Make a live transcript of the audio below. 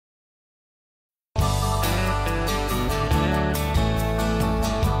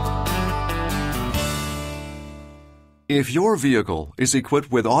If your vehicle is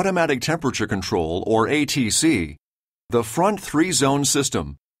equipped with automatic temperature control or ATC, the front three-zone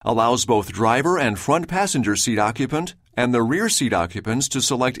system allows both driver and front passenger seat occupant and the rear seat occupants to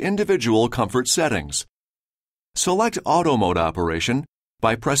select individual comfort settings. Select Auto Mode operation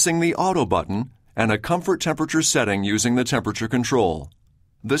by pressing the Auto button and a comfort temperature setting using the temperature control.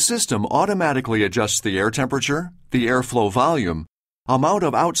 The system automatically adjusts the air temperature, the airflow volume, amount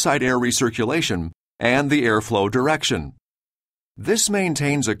of outside air recirculation, and the airflow direction. This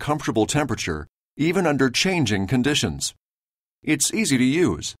maintains a comfortable temperature even under changing conditions. It's easy to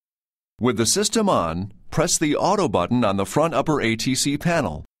use. With the system on, press the Auto button on the front upper ATC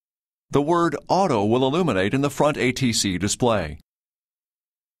panel. The word Auto will illuminate in the front ATC display.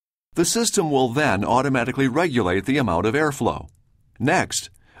 The system will then automatically regulate the amount of airflow.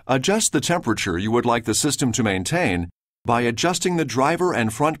 Next, adjust the temperature you would like the system to maintain by adjusting the driver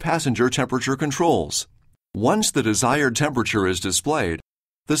and front passenger temperature controls. Once the desired temperature is displayed,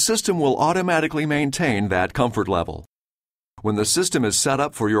 the system will automatically maintain that comfort level. When the system is set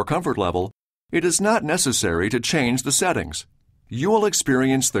up for your comfort level, it is not necessary to change the settings. You will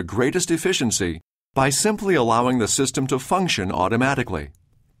experience the greatest efficiency by simply allowing the system to function automatically.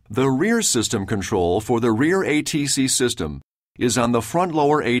 The rear system control for the rear ATC system is on the front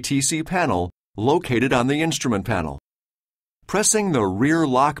lower ATC panel located on the instrument panel. Pressing the rear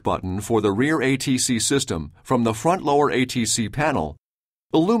lock button for the rear ATC system from the front lower ATC panel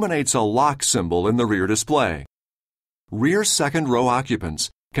illuminates a lock symbol in the rear display. Rear second row occupants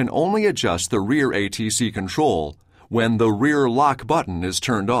can only adjust the rear ATC control when the rear lock button is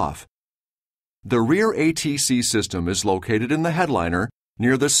turned off. The rear ATC system is located in the headliner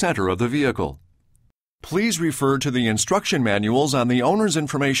near the center of the vehicle. Please refer to the instruction manuals on the Owner's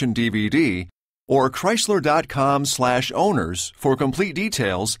Information DVD or Chrysler.com/owners for complete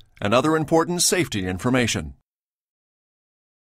details and other important safety information.